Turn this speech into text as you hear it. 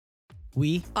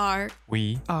We are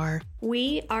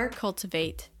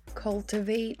cultivate.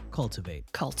 cultivate.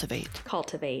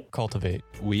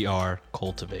 We are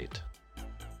cultivate.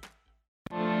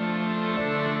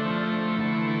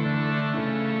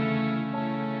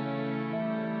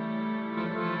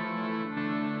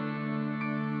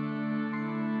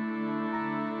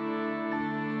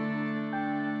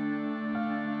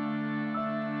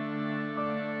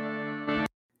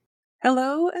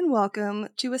 Hello and welcome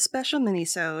to a special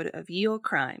mini-sode of Ye Olde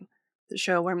Crime, the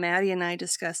show where Maddie and I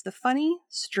discuss the funny,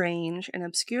 strange, and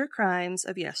obscure crimes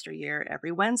of yesteryear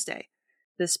every Wednesday.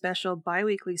 This special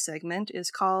bi-weekly segment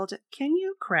is called Can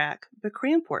You Crack the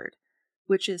Cramp-Word,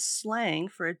 which is slang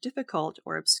for a difficult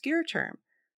or obscure term,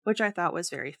 which I thought was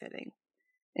very fitting.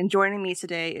 And joining me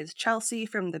today is Chelsea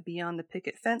from the Beyond the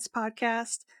Picket Fence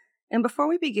podcast. And before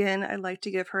we begin, I'd like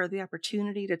to give her the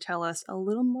opportunity to tell us a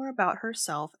little more about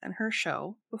herself and her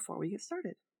show before we get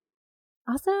started.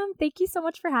 Awesome. Thank you so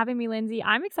much for having me, Lindsay.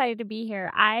 I'm excited to be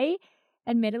here. I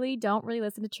admittedly don't really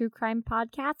listen to true crime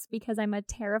podcasts because I'm a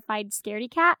terrified scaredy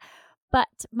cat, but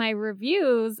my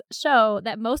reviews show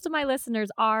that most of my listeners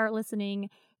are listening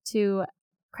to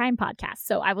crime podcasts.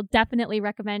 So I will definitely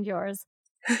recommend yours.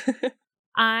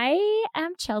 I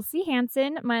am Chelsea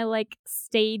Hansen, my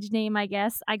stage name, I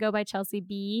guess. I go by Chelsea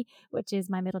B, which is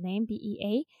my middle name,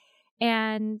 B-E-A.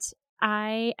 And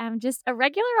I am just a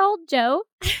regular old Joe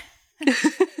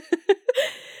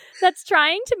that's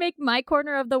trying to make my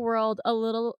corner of the world a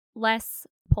little less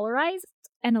polarized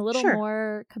and a little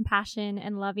more compassion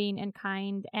and loving and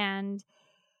kind. And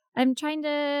I'm trying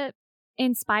to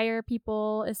inspire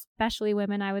people, especially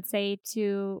women, I would say,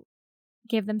 to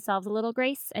give themselves a little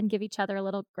grace and give each other a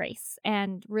little grace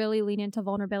and really lean into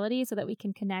vulnerability so that we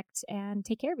can connect and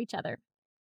take care of each other.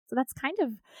 So that's kind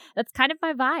of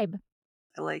my vibe.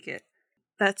 I like it.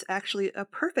 That's actually a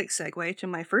perfect segue to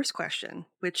my first question,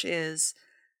 which is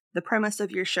the premise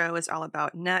of your show is all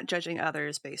about not judging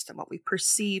others based on what we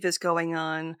perceive is going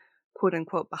on, quote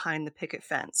unquote, behind the picket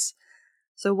fence.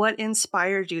 So what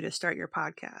inspired you to start your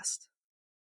podcast?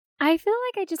 I feel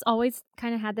like I just always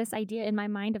kind of had this idea in my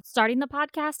mind of starting the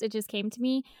podcast. It just came to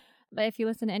me. But if you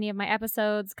listen to any of my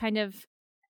episodes,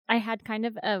 I had kind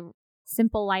of a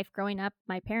simple life growing up.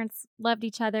 My parents loved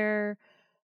each other.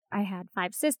 I had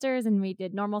 5 sisters and we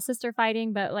did normal sister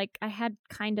fighting, but I had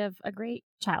kind of a great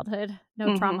childhood,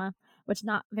 no trauma, which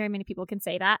not very many people can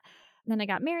say that. And then I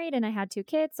got married and I had 2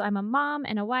 kids. So I'm a mom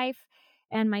and a wife.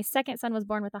 And my second son was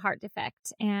born with a heart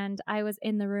defect. And I was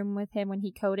in the room with him when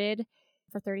he coded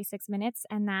for 36 minutes.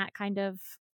 And that kind of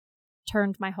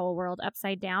turned my whole world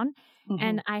upside down.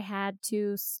 And I had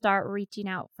to start reaching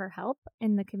out for help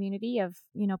in the community of,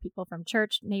 people from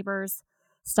church, neighbors,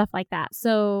 stuff like that.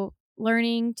 So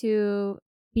learning to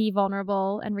be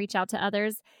vulnerable and reach out to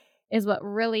others is what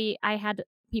really I had.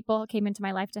 People came into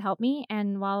my life to help me.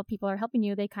 And while people are helping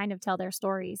you, they kind of tell their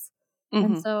stories.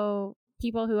 And so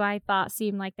people who I thought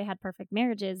seemed like they had perfect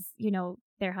marriages,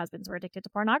 their husbands were addicted to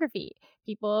pornography.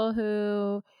 People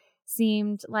who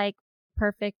seemed like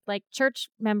perfect, church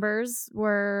members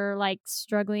were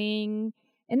struggling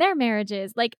in their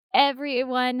marriages.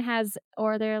 Everyone has,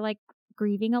 or they're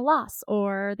grieving a loss,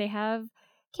 or they have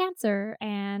cancer,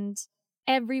 and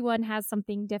everyone has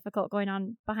something difficult going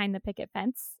on behind the picket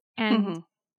fence. And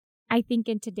I think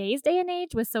in today's day and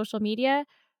age with social media,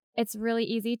 it's really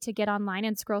easy to get online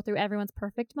and scroll through everyone's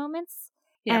perfect moments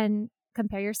and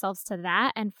compare yourselves to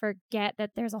that and forget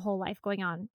that there's a whole life going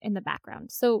on in the background.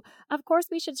 So, of course,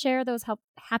 we should share those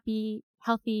happy,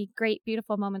 healthy, great,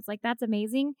 beautiful moments. That's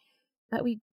amazing. But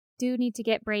we do need to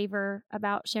get braver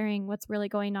about sharing what's really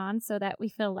going on so that we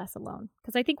feel less alone.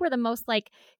 Because I think we're the most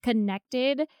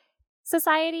connected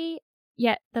society,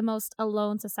 yet the most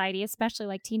alone society,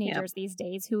 especially teenagers these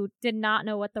days who did not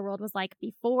know what the world was like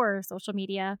before social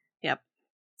media. Yep.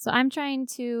 So I'm trying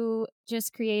to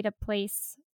just create a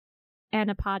place and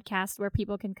a podcast where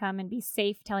people can come and be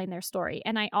safe telling their story.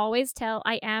 And I always tell,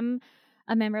 I am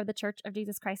a member of the Church of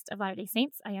Jesus Christ of Latter-day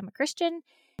Saints. I am a Christian,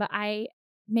 but I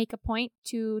make a point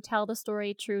to tell the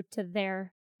story true to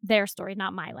their story,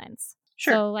 not my lens.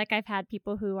 Sure. So I've had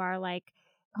people who are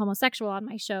homosexual on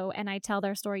my show, and I tell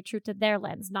their story true to their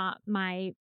lens, not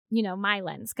my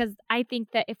lens. Because I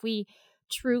think that if we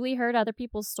truly heard other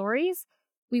people's stories,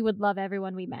 we would love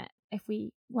everyone we met if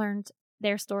we learned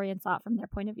their story and saw it from their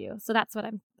point of view. So that's what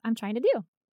I'm trying to do.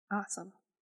 Awesome.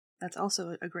 That's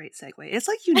also a great segue. It's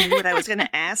like you knew what I was going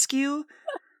to ask you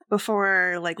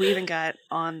before we even got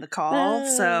on the call.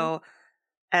 So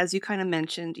as you kind of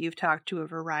mentioned, you've talked to a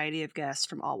variety of guests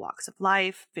from all walks of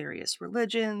life, various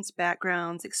religions,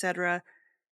 backgrounds, etc.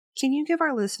 Can you give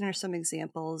our listeners some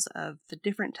examples of the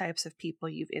different types of people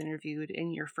you've interviewed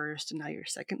in your first and now your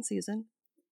second season?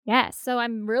 Yes. So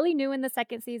I'm really new in the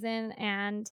second season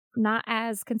and not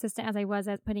as consistent as I was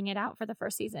at putting it out for the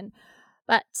first season.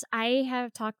 But I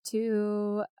have talked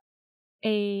to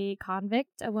a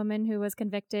convict, a woman who was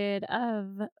convicted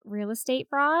of real estate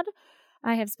fraud.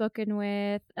 I have spoken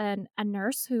with a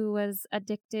nurse who was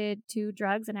addicted to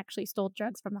drugs and actually stole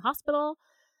drugs from the hospital,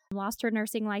 lost her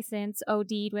nursing license,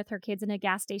 OD'd with her kids in a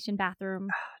gas station bathroom.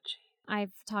 Oh, gee.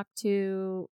 I've talked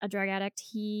to a drug addict.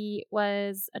 He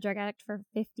was a drug addict for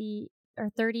 50 or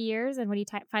 30 years. And when he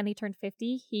finally turned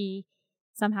 50, he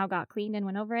somehow got clean and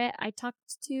went over it. I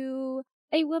talked to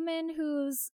a woman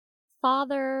whose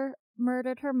father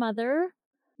murdered her mother.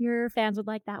 Your fans would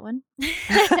like that one.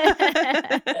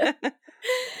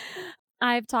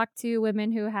 I've talked to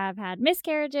women who have had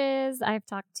miscarriages. I've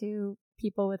talked to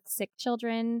people with sick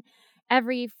children.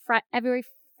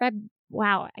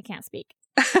 Wow, I can't speak.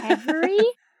 Every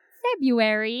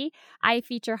February, I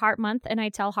feature Heart Month and I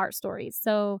tell heart stories.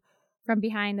 So from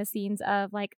behind the scenes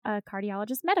of like a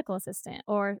cardiologist medical assistant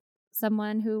or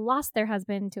someone who lost their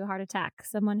husband to a heart attack,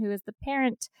 someone who is the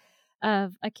parent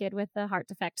of a kid with a heart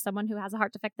defect, someone who has a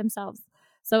heart defect themselves.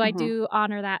 So I do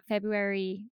honor that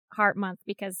February Heart Month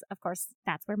because, of course,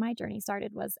 that's where my journey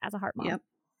started, was as a heart mom. Yep.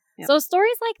 So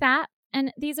stories like that.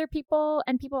 And these are people,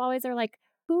 and people always are like,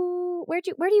 where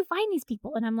do you find these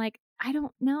people? And I'm like, I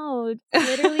don't know.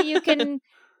 Literally, you can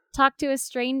talk to a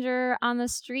stranger on the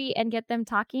street and get them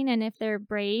talking. And if they're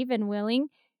brave and willing,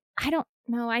 I don't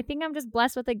know. I think I'm just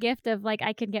blessed with a gift of like,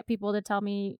 I can get people to tell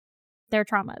me their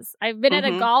traumas. I've been at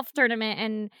a golf tournament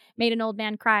and made an old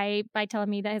man cry by telling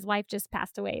me that his wife just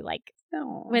passed away like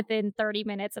within 30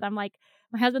 minutes. And I'm like,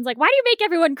 my husband's like, why do you make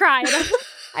everyone cry? And I'm like,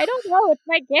 I don't know. It's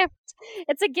my gift.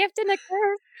 It's a gift and a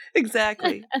curse.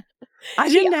 Exactly. I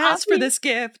didn't ask for this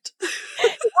gift.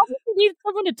 He obviously needs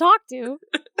someone to talk to.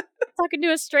 Talking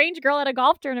to a strange girl at a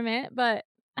golf tournament, but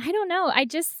I don't know.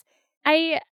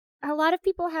 A lot of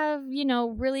people have,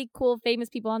 really cool, famous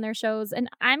people on their shows, and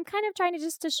I'm kind of trying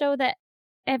to show that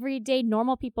everyday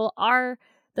normal people are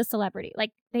the celebrity. Like,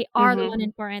 they are the one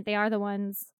important. They are the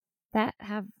ones that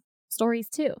have stories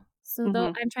too. So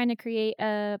I'm trying to create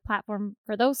a platform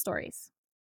for those stories.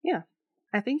 Yeah.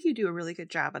 I think you do a really good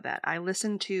job of that. I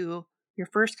listened to your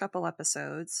first couple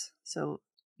episodes. So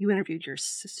you interviewed your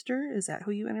sister. Is that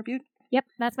who you interviewed? Yep.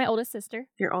 That's my oldest sister.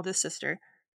 Your oldest sister.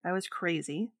 That was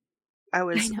crazy. I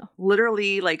was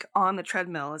literally like on the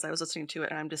treadmill as I was listening to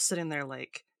it. And I'm just sitting there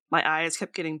like my eyes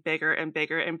kept getting bigger and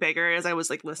bigger and bigger as I was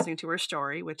like listening to her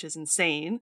story, which is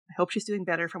insane. I hope she's doing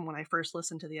better from when I first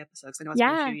listened to the episodes. I know it's been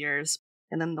a few years.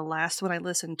 And then the last one I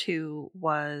listened to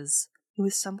was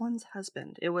someone's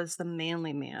husband. It was the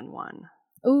Manly Man one.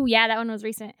 Oh, yeah, that one was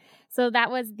recent. So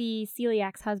that was the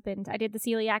celiac's husband. I did the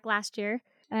celiac last year,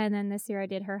 and then this year I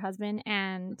did her husband.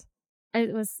 And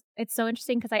it's so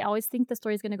interesting because I always think the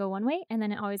story's going to go one way, and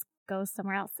then it always goes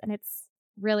somewhere else. And it's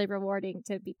really rewarding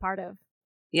to be part of.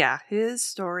 Yeah, his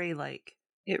story, like,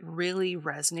 it really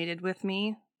resonated with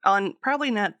me. On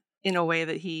probably not in a way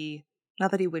that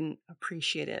not that he wouldn't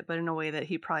appreciate it, but in a way that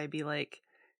he'd probably be like,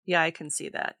 yeah, I can see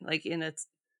that. Like,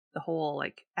 the whole,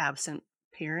 like, absent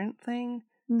parent thing.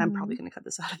 I'm probably going to cut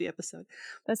this out of the episode.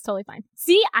 That's totally fine.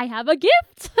 See, I have a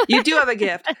gift. You do have a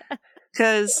gift.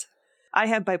 Because I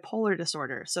have bipolar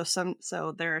disorder.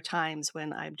 So there are times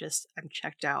when I'm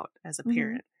checked out as a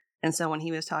parent. And so when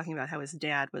he was talking about how his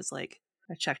dad was, like,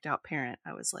 a checked out parent,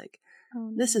 I was like,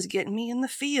 this is getting me in the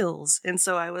feels. And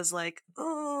so I was like,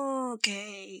 oh,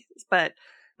 okay. But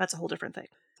that's a whole different thing.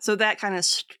 So that kind of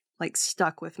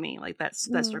stuck with me. Like that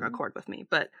struck a chord with me.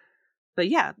 But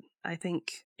yeah, I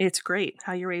think it's great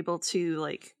how you're able to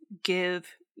like give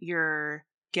your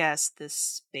guests this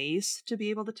space to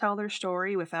be able to tell their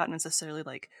story without necessarily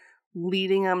like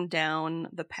leading them down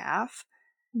the path.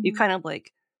 You kind of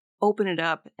like open it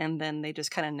up and then they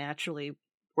just kind of naturally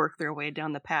work their way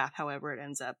down the path, however it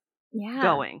ends up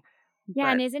going.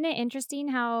 Yeah. And isn't it interesting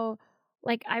how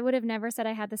like I would have never said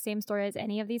I had the same story as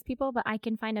any of these people, but I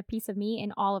can find a piece of me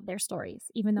in all of their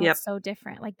stories, even though it's so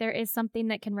different. Like there is something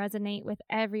that can resonate with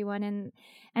everyone.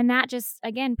 And that just,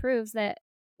 again, proves that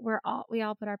we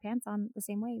all put our pants on the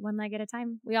same way, one leg at a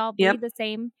time. We all bleed the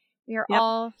same. We are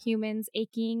all humans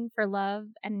aching for love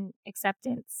and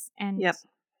acceptance and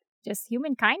just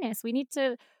human kindness. We need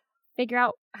to figure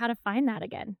out how to find that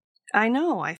again. I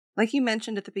know. Like you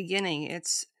mentioned at the beginning,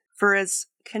 it's for as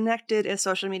connected as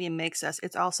social media makes us,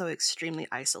 it's also extremely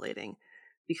isolating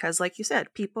because, like you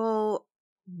said, people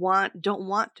don't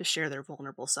want to share their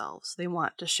vulnerable selves. They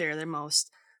want to share their most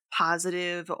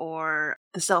positive or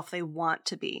the self they want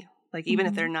to be. Like, even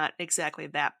if they're not exactly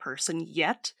that person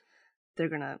yet, they're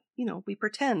gonna, we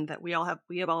pretend that we have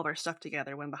all of our stuff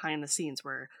together when behind the scenes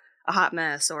we're a hot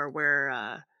mess, or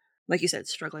we're, like you said,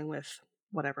 struggling with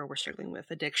whatever we're struggling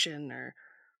with, addiction or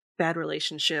bad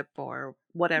relationship or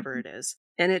whatever it is.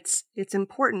 And it's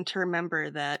important to remember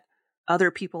that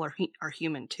other people are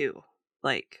human too.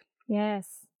 Like, Yes.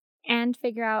 And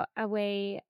figure out a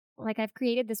way, like I've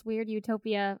created this weird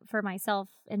utopia for myself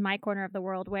in my corner of the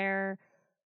world where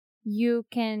you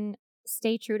can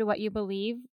stay true to what you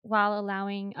believe while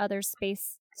allowing others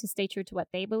space to stay true to what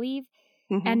they believe,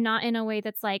 and not in a way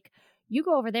that's like, you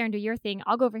go over there and do your thing,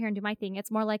 I'll go over here and do my thing.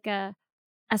 It's more like a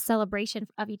celebration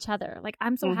of each other. Like,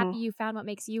 I'm so happy you found what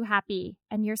makes you happy,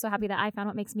 and you're so happy that I found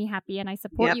what makes me happy, and I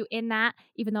support you in that,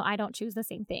 even though I don't choose the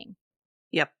same thing.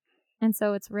 Yep. And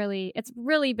so it's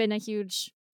really been a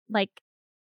huge, like,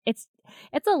 it's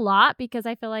a lot, because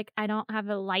I feel like I don't have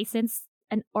a license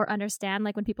or understand,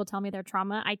 like, when people tell me their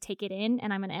trauma, I take it in,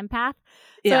 and I'm an empath.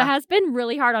 So it has been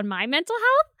really hard on my mental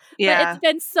health, but it's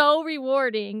been so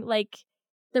rewarding. Like,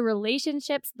 the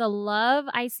relationships, the love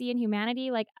I see in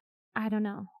humanity, like, I don't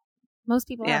know. Most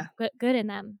people have good in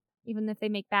them, even if they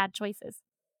make bad choices.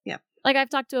 Yeah. Like, I've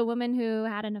talked to a woman who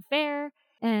had an affair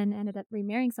and ended up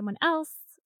remarrying someone else.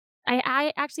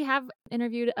 I actually have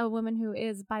interviewed a woman who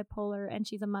is bipolar, and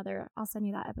she's a mother. I'll send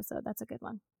you that episode. That's a good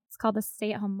one. It's called The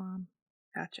Stay-at-Home Mom.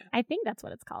 Gotcha. I think that's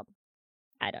what it's called.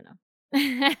 I don't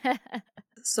know.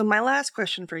 So my last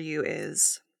question for you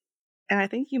is, and I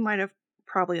think you might have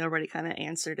probably already kind of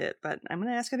answered it, but I'm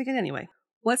going to ask it again anyway.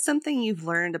 What's something you've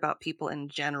learned about people in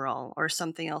general, or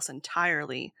something else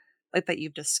entirely, like that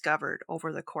you've discovered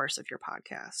over the course of your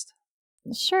podcast?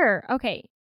 Sure. Okay.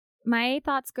 My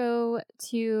thoughts go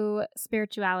to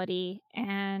spirituality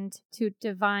and to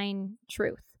divine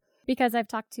truth, because I've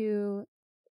talked to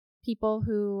people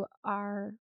who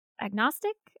are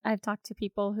agnostic. I've talked to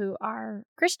people who are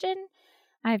Christian.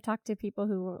 I've talked to people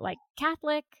who are like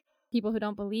Catholic, people who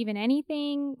don't believe in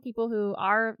anything, people who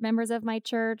are members of my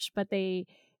church, but they,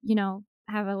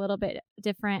 have a little bit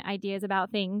different ideas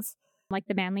about things. Like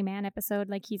the Manly Man episode,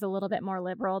 like, he's a little bit more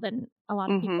liberal than a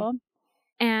lot of people.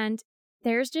 And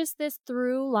there's just this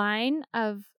through line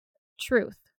of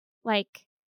truth. Like,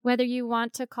 whether you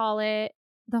want to call it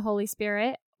the Holy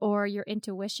Spirit or your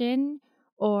intuition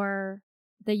or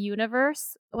the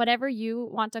universe, whatever you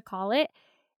want to call it,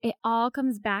 it all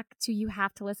comes back to, you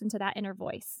have to listen to that inner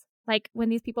voice. Like, when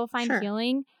these people find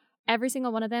healing, every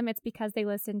single one of them, it's because they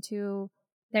listen to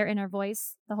their inner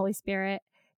voice, the Holy Spirit,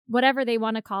 whatever they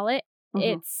want to call it.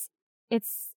 It's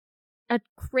a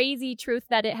crazy truth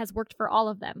that it has worked for all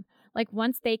of them. Like,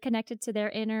 once they connected to their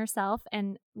inner self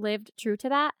and lived true to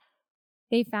that,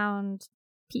 they found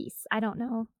peace. I don't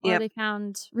know. Or they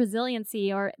found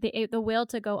resiliency, or the will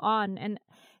to go on. And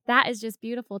that is just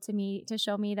beautiful to me, to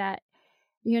show me that,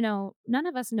 none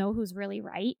of us know who's really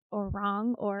right or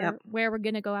wrong, or where we're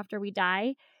going to go after we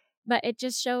die. But it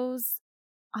just shows,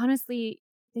 honestly,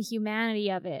 the humanity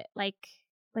of it. Like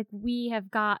we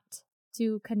have got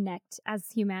to connect as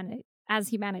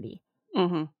humanity.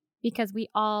 Because we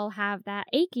all have that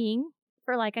aching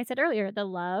for, like I said earlier, the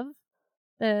love,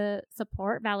 the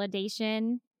support,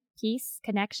 validation, peace,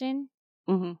 connection.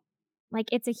 Like,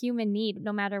 it's a human need,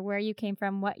 no matter where you came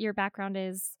from, what your background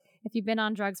is. If you've been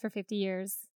on drugs for 50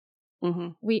 years,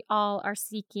 we all are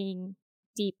seeking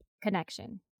deep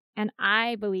connection. And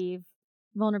I believe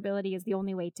vulnerability is the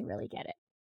only way to really get it.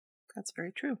 That's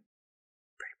very true.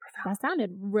 Very profound. That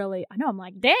sounded really, I know, I'm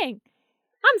like, dang,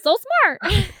 I'm so smart.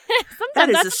 That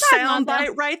is a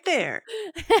soundbite right there.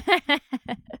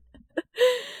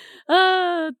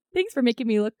 Thanks for making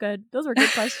me look good. Those were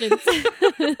good questions.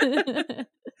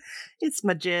 It's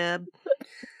my job.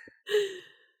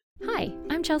 Hi,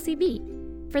 I'm Chelsea B.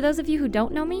 For those of you who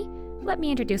don't know me, let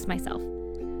me introduce myself.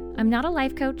 I'm not a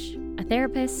life coach, a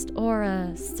therapist, or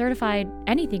a certified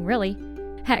anything really.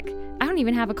 Heck, I don't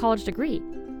even have a college degree.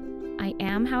 I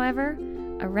am, however,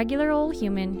 a regular old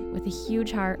human with a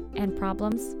huge heart and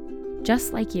problems,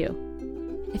 just like you.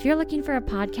 If you're looking for a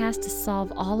podcast to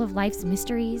solve all of life's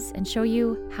mysteries and show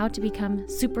you how to become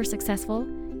super successful,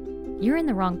 you're in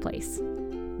the wrong place.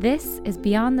 This is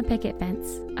Beyond the Picket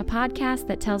Fence, a podcast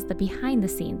that tells the behind the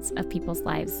scenes of people's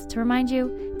lives to remind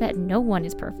you that no one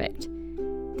is perfect.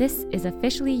 This is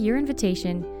officially your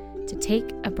invitation to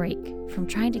take a break from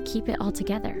trying to keep it all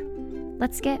together.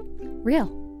 Let's get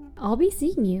real. I'll be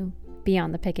seeing you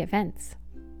beyond the picket fence.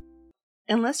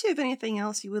 Unless you have anything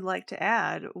else you would like to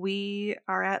add, we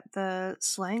are at the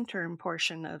slang term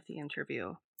portion of the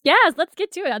interview. Yes, let's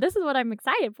get to it. This is what I'm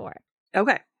excited for.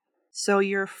 Okay. So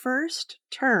your first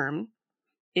term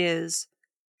is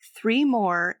 3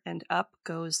 more and up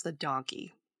goes the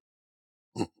donkey.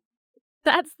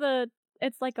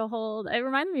 It's like a whole, it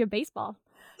reminds me of baseball.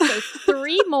 Okay,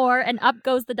 3 more and up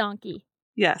goes the donkey.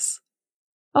 Yes.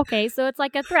 Okay, so it's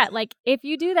like a threat. Like, if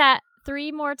you do that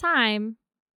 3 more times,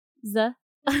 3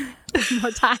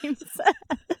 more times.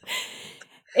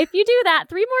 If you do that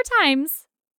 3 more times,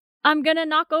 I'm gonna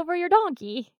knock over your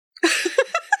donkey.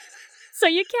 So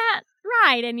you can't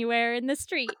ride anywhere in the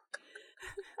street.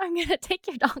 I'm gonna take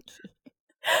your donkey.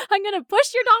 I'm gonna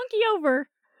push your donkey over.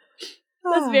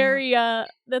 That's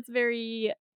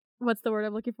very, what's the word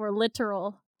I'm looking for?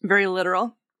 Literal. Very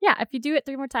literal. Yeah, if you do it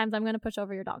 3 more times, I'm gonna push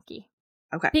over your donkey.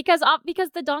 Okay. Because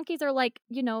the donkeys are like,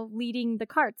 leading the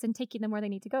carts and taking them where they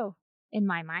need to go, in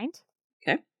my mind.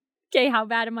 Okay, how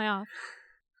bad am I off?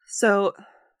 So,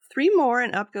 3 more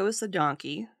and up goes the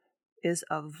donkey is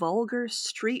a vulgar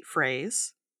street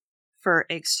phrase for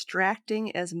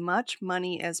extracting as much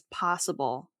money as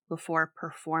possible before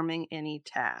performing any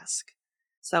task.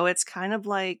 So it's kind of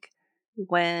like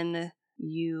when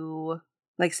you,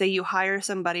 like, say you hire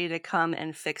somebody to come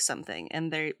and fix something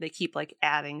and they keep like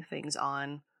adding things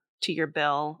on to your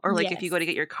bill, or like if you go to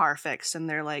get your car fixed and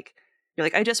you're like,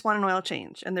 I just want an oil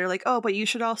change, and they're like, oh, but you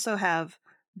should also have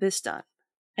this done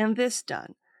and this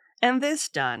done and this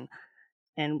done,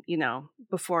 and and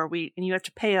you have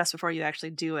to pay us before you actually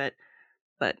do it.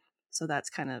 But so that's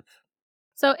kind of,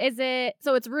 so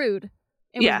it's rude.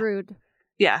 It was rude.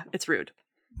 Yeah, it's rude.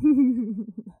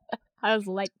 I was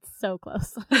like so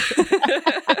close.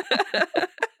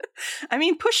 I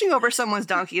mean, pushing over someone's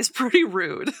donkey is pretty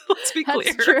rude. Let's be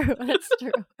clear. That's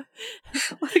true.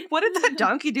 Like, what did that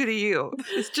donkey do to you?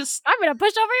 It's just, I'm gonna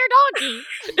push over your donkey.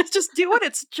 It's just doing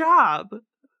its job.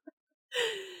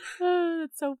 Oh,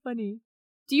 that's so funny.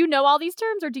 Do you know all these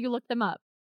terms or do you look them up?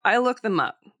 I look them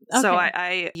up. Okay. So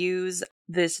I use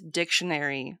this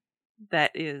dictionary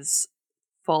that is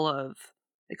full of,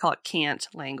 they call it cant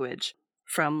language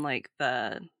from like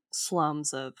the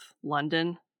slums of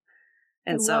London.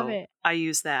 And I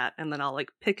use that, and then I'll like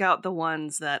pick out the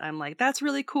ones that I'm like, that's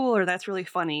really cool or that's really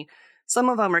funny. Some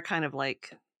of them are kind of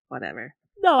like, whatever.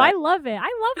 No, I love it. I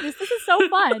love this. This is so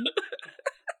fun.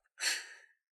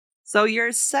 So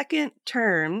your second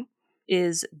term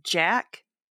is Jack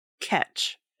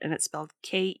Ketch, and it's spelled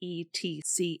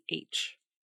Ketch.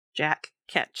 Jack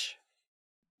Ketch.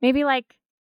 Maybe like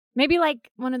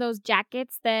one of those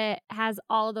jackets that has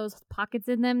all of those pockets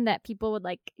in them that people would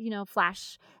like,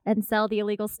 flash and sell the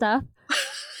illegal stuff.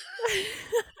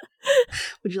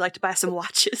 Would you like to buy some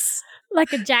watches?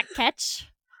 Like a Jack Ketch.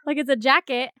 Like it's a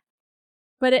jacket,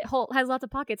 but it has lots of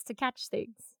pockets to catch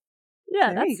things.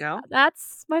 Yeah, there you go.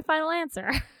 That's my final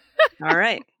answer. All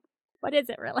right. What is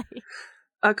it really?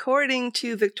 According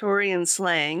to Victorian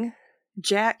slang,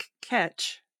 Jack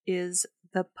Ketch is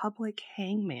the public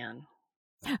hangman.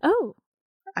 Oh.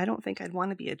 I don't think I'd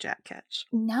want to be a Jack Ketch.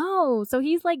 No. So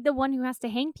he's like the one who has to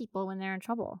hang people when they're in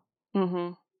trouble.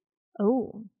 Mm-hmm.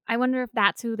 Oh. I wonder if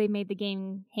that's who they made the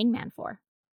game Hangman for.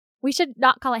 We should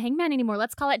not call it Hangman anymore.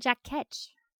 Let's call it Jack Ketch.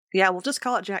 Yeah, we'll just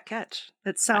call it Jack Ketch.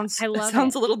 It sounds a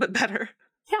little bit better.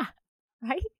 Yeah.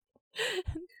 Right?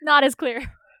 Not as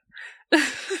clear.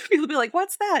 People will be like,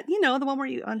 what's that? The one where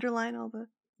you underline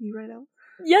you write out?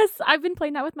 Yes, I've been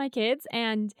playing that with my kids,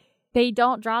 and they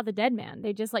don't draw the dead man.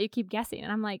 They just let you keep guessing.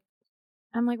 And I'm like,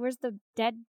 where's the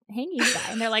dead hanging guy?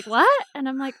 And they're like, what? And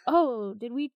I'm like, oh,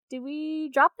 did we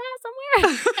drop that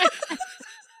somewhere?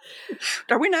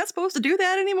 Are we not supposed to do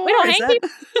that anymore? We don't hang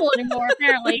people anymore,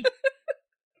 apparently.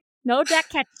 No Jack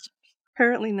Ketch.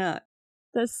 Apparently not.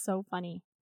 That's so funny.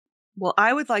 Well,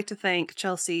 I would like to thank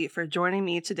Chelsea for joining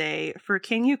me today for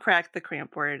Can You Crack the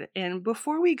Cramp-Word? And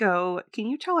before we go, can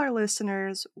you tell our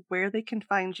listeners where they can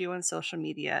find you on social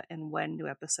media and when new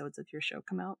episodes of your show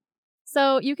come out?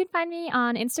 So you can find me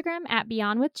on Instagram at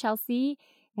Beyond with Chelsea,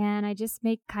 and I just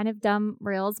make kind of dumb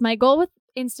reels. My goal with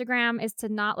Instagram is to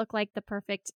not look like the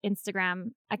perfect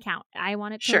Instagram account. I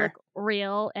want it to look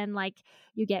real, and like,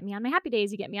 you get me on my happy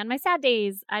days, you get me on my sad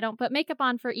days. I don't put makeup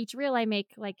on for each reel I make.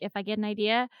 Like, if I get an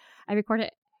idea, I record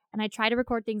it, and I try to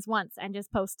record things once and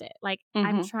just post it. Like,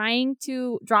 I'm trying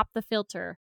to drop the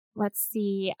filter. Let's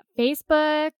see.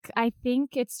 Facebook, I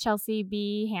think it's Chelsea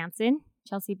B. Hansen,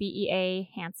 Chelsea B-E-A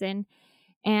Hansen.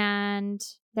 And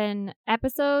then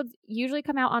episodes usually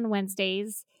come out on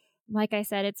Wednesdays. Like I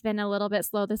said, it's been a little bit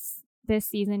slow this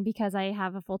season because I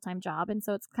have a full-time job, and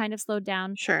so it's kind of slowed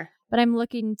down. Sure. But I'm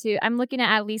looking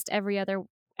at least every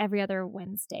other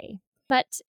Wednesday.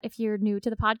 But if you're new to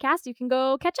the podcast, you can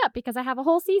go catch up because I have a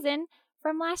whole season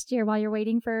from last year while you're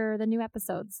waiting for the new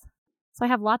episodes. So I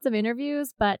have lots of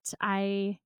interviews, but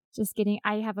I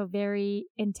have a very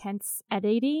intense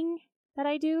editing that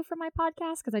I do for my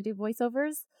podcast because I do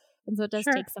voiceovers. And so it does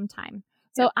Sure. take some time.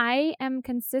 So Yep. I am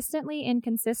consistently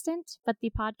inconsistent, but the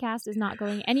podcast is not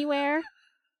going anywhere.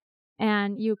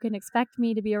 And you can expect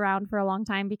me to be around for a long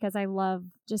time because I love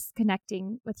just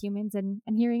connecting with humans and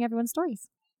hearing everyone's stories.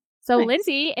 So, Nice.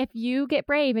 Lindsay, if you get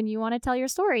brave and you want to tell your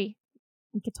story,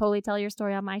 you could totally tell your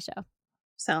story on my show.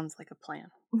 Sounds like a plan.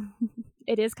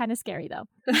 It is kind of scary, though.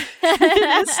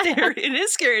 It is scary. It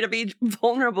is scary to be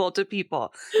vulnerable to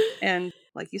people. And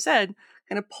like you said,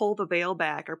 kind of pull the veil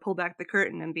back or pull back the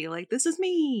curtain and be like, this is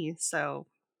me. So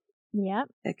Yep.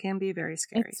 it can be very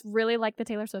scary. It's really like the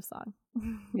Taylor Swift song.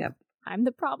 Yep. I'm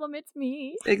the problem, it's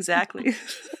me. Exactly.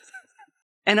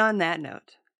 And on that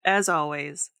note, as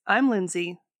always, I'm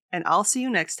Lindsay, and I'll see you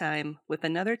next time with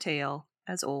another tale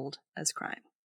as old as crime.